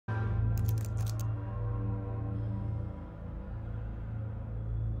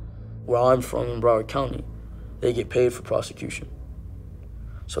Where I'm from in Broward County, they get paid for prosecution.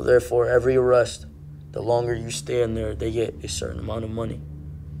 So therefore, every arrest, the longer you stay in there, they get a certain amount of money.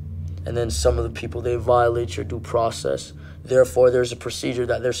 And then some of the people, they violate your due process. Therefore, there's a procedure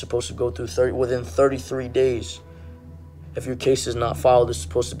that they're supposed to go through within 33 days. If your case is not filed, it's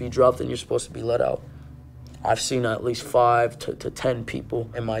supposed to be dropped and you're supposed to be let out. I've seen at least 5 to 10 people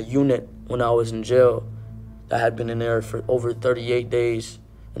in my unit when I was in jail that had been in there for over 38 days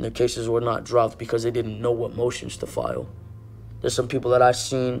and their cases were not dropped because they didn't know what motions to file. There's some people that I've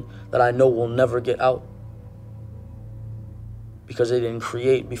seen that I know will never get out because they didn't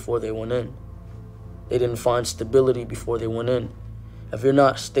create before they went in. They didn't find stability before they went in. If you're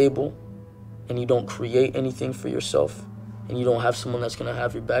not stable and you don't create anything for yourself and you don't have someone that's gonna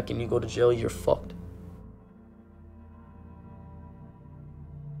have your back and you go to jail, you're fucked.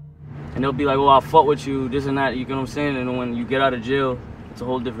 And they'll be like, well, I'll fuck with you, this and that, you know what I'm saying? And then when you get out of jail, it's a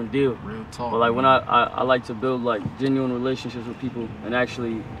whole different deal. Real talk. But like when I like to build like genuine relationships with people and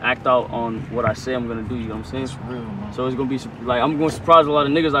actually act out on what I say I'm gonna do, you know what I'm saying? It's real, man. So it's gonna be, like, I'm gonna surprise a lot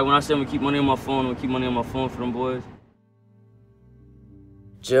of niggas. Like when I say I'm gonna keep money on my phone, I'm gonna keep money on my phone for them boys.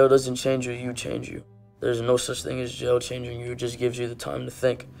 Jail doesn't change you, you change you. There's no such thing as jail changing you. It just gives you the time to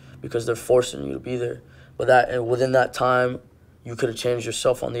think because they're forcing you to be there. But and within that time, you could have changed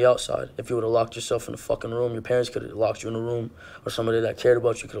yourself on the outside. If you would have locked yourself in a fucking room, your parents could have locked you in a room, or somebody that cared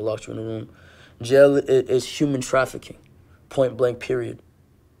about you could have locked you in a room. Jail is human trafficking, point blank, period.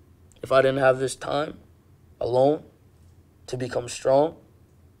 If I didn't have this time alone to become strong,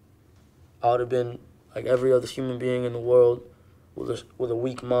 I would have been like every other human being in the world with a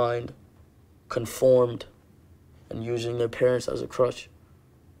weak mind, conformed, and using their parents as a crutch.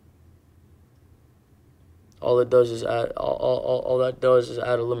 All that does is add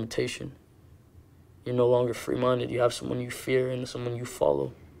a limitation. You're no longer free-minded. You have someone you fear and someone you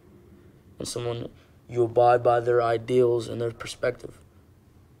follow, and someone you abide by their ideals and their perspective.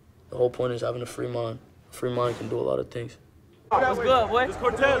 The whole point is having a free mind. A free mind can do a lot of things. What's good, boy? It's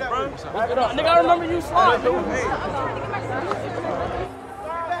Cortez, bro. What's good, nigga, I remember you slide, dude.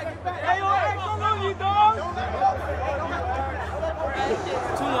 Hey, yo, hey, come on, you dog.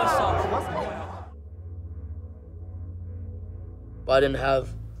 Too much sauce. If I didn't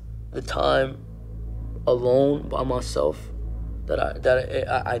have the time alone by myself that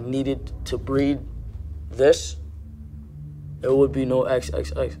I needed to breed this, there would be no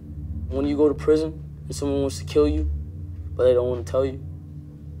XXX. When you go to prison and someone wants to kill you, but they don't want to tell you,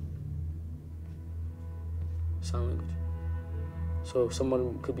 sign language. So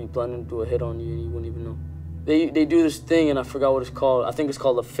someone could be planning to do a hit on you and you wouldn't even know. They do this thing and I forgot what it's called. I think it's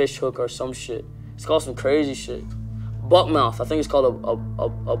called a fish hook or some shit. It's called some crazy shit. Buck mouth. I think it's called a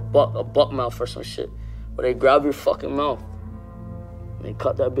buck mouth or some shit. Where they grab your fucking mouth and they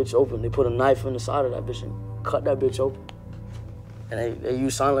cut that bitch open. They put a knife in the side of that bitch and cut that bitch open. And they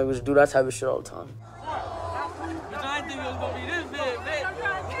use sign language to do that type of shit all the time. Bitch, I didn't think it was gonna be this big, bitch.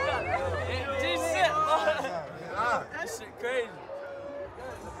 This shit crazy.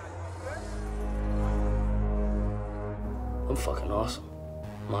 I'm fucking awesome.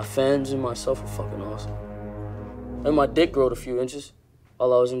 My fans and myself are fucking awesome. And my dick growed a few inches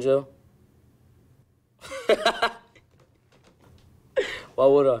while I was in jail. Why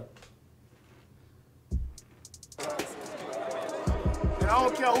would I? And I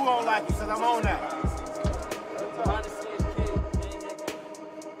don't care who don't like it, because I'm on that.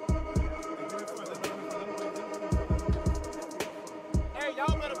 Hey,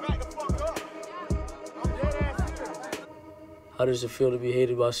 y'all better back the fuck up. I'm dead ass here. How does it feel to be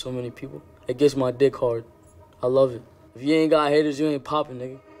hated by so many people? It gets my dick hard. I love it. If you ain't got haters, you ain't popping,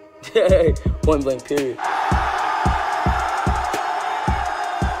 nigga. Point blank, period.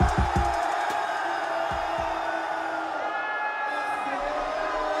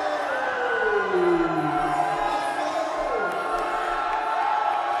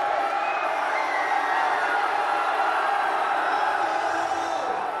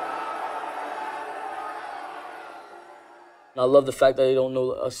 I love the fact that they don't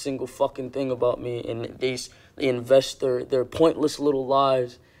know a single fucking thing about me, and they invest their pointless little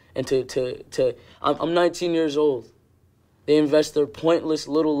lives into I'm 19 years old. They invest their pointless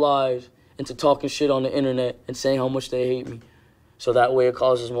little lives into talking shit on the internet and saying how much they hate me. So that way it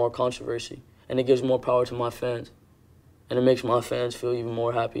causes more controversy, and it gives more power to my fans. And it makes my fans feel even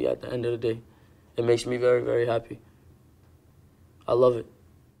more happy at the end of the day. It makes me very, very happy. I love it.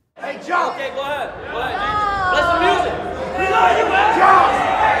 Hey, John. Okay, go ahead. Go ahead, Bless the music. We love you, man. John.